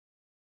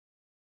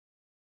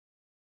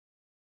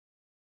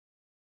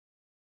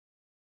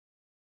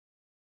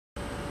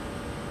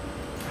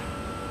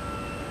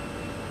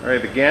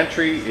Alright, the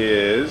gantry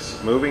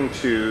is moving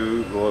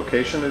to the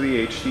location of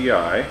the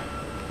HDI,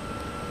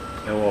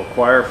 and we'll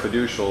acquire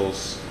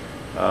fiducials,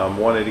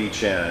 one at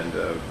each end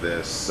of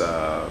this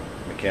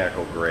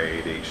mechanical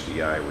grade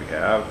HDI we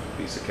have. A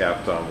piece of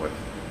Kapton with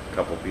a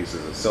couple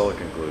pieces of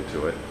silicone glue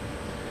to it.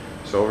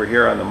 So over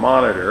here on the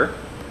monitor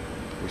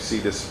we see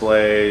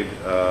displayed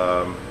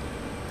the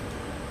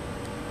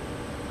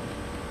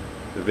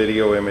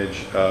video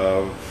image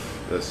of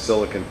the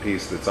silicon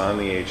piece that's on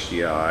the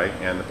HDI,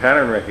 and the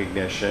pattern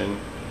recognition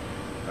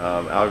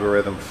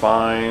algorithm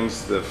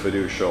finds the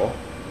fiducial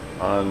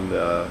on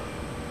the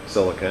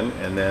silicon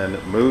and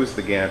then moves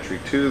the gantry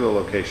to the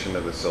location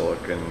of the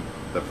silicon,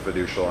 the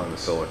fiducial on the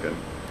silicon,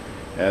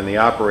 and the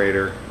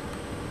operator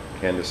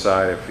can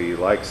decide if he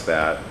likes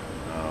that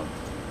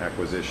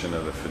acquisition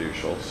of the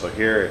fiducial. So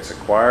here it's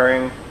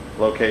acquiring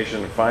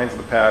location, finds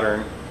the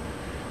pattern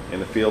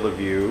in the field of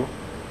view,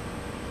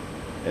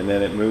 and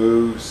then it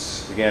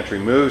moves, the gantry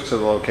moves to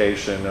the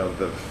location of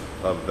the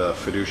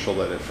fiducial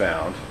that it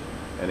found,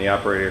 and the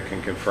operator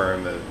can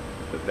confirm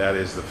that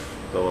is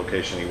the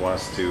location he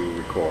wants to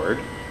record.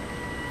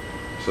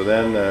 So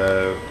then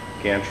the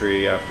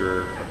gantry,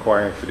 after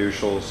acquiring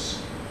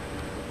fiducial's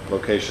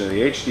location of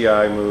the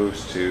HDI,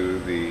 moves to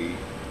the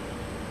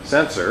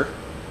sensor,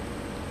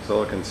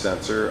 silicon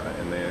sensor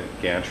in the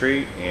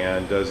gantry,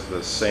 and does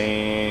the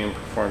same,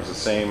 performs the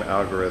same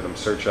algorithm,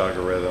 search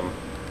algorithm,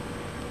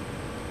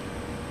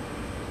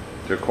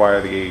 to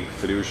acquire the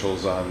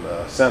fiducials on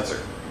the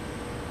sensor.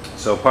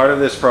 So part of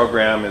this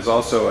program is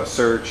also a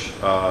search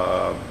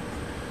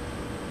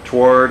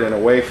toward and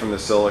away from the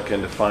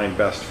silicon to find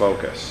best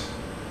focus.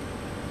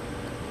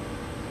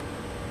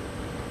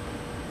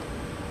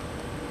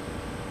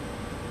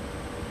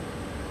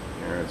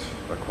 Here it's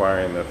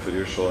acquiring the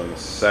fiducial in the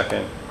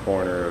second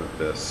corner of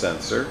the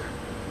sensor,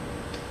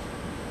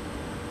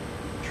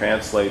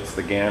 translates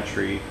the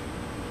gantry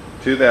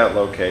to that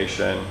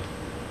location,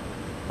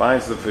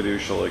 finds the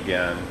fiducial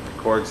again,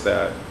 records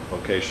that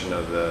location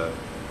of the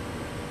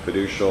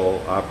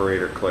fiducial,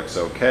 operator clicks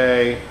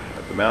OK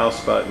at the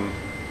mouse button,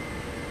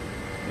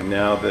 and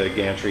now the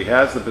gantry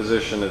has the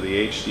position of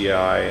the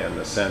HDI and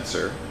the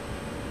sensor,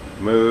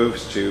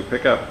 moves to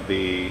pick up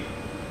the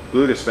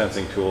glue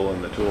dispensing tool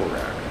in the tool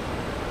rack.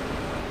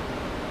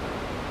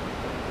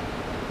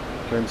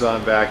 Turns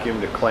on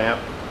vacuum to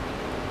clamp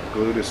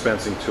glue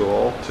dispensing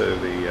tool to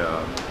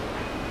the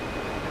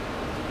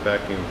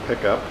vacuum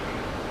pickup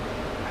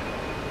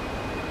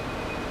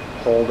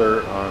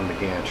holder on the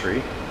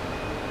gantry,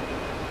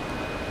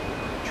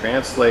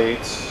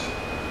 translates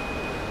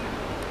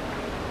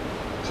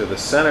to the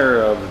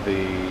center of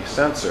the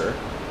sensor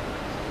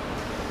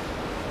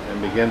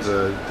and begins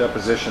a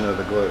deposition of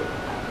the glue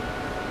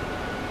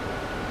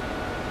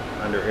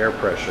under air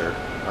pressure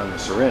on the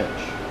syringe.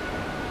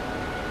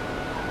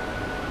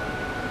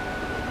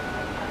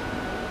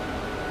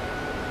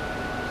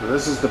 So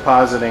this is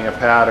depositing a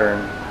pattern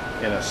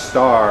in a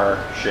star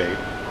shape.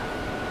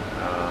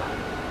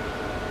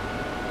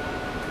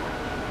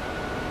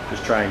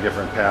 Just trying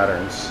different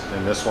patterns,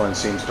 and this one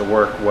seems to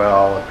work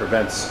well. It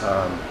prevents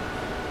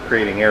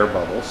creating air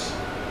bubbles.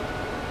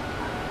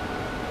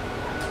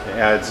 It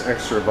adds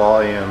extra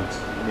volume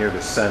near the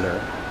center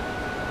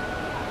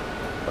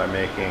by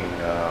making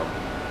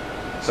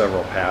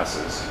several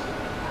passes.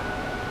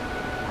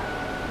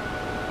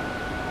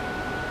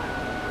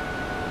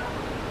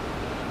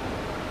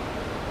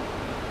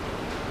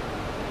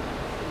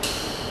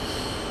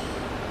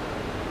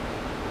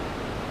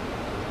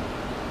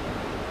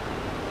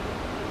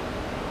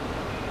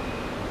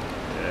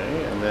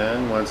 And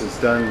then once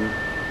it's done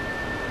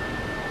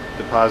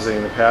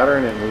depositing the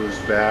pattern, it moves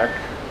back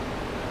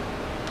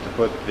to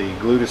put the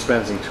glue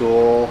dispensing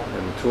tool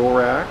in the tool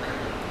rack.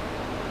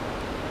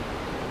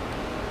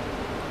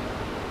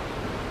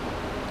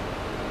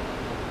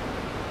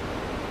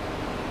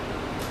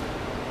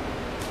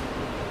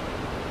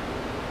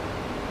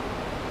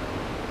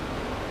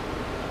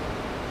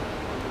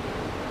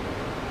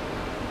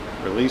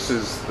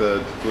 Releases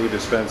the glue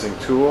dispensing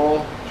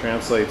tool,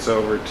 translates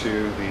over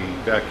to the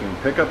vacuum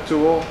pickup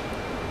tool,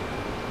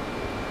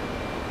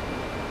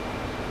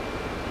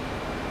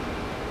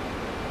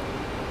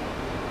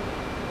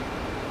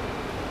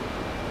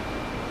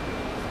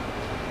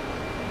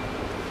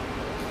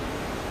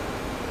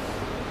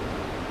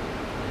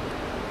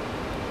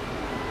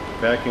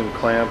 vacuum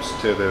clamps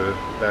to the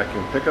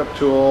vacuum pickup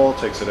tool,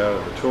 takes it out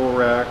of the tool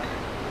rack,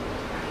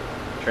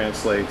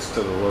 translates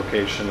to the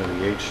location of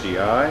the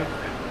HDI.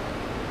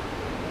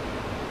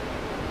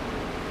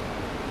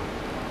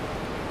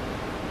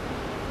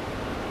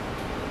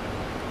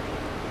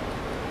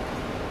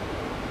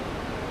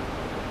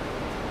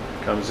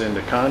 Comes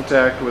into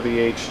contact with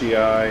the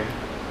HDI.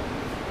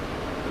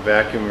 The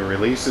vacuum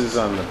releases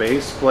on the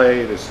base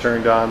plate, is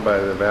turned on by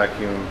the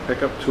vacuum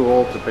pickup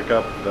tool to pick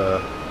up the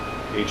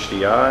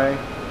HDI,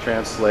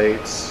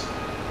 translates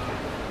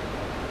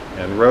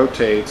and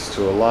rotates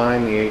to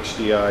align the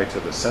HDI to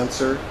the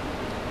sensor,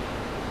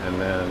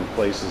 and then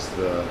places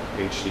the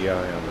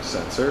HDI on the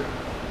sensor.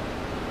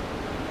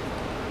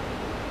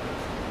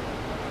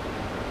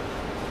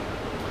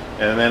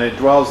 And then it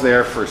dwells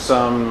there for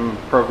some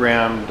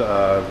programmed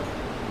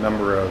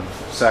number of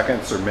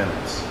seconds or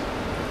minutes.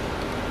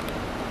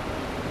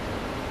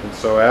 And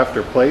so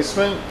after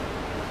placement,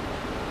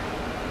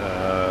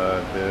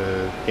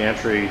 the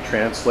gantry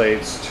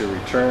translates to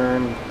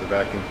return the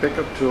vacuum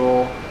pickup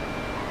tool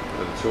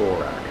to the tool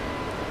rack.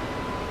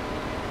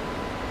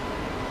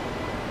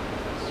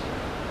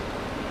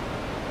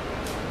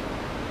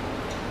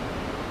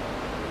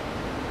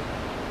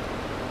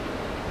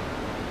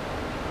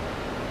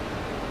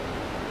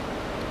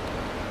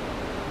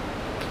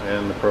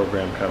 And the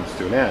program comes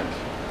to an end.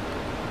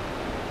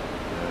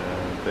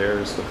 And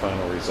there's the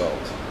final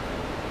result.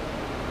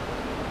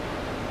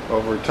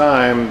 Over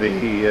time,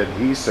 the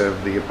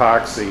adhesive, the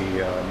epoxy,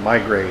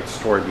 migrates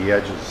toward the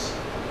edges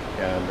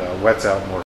and wets out more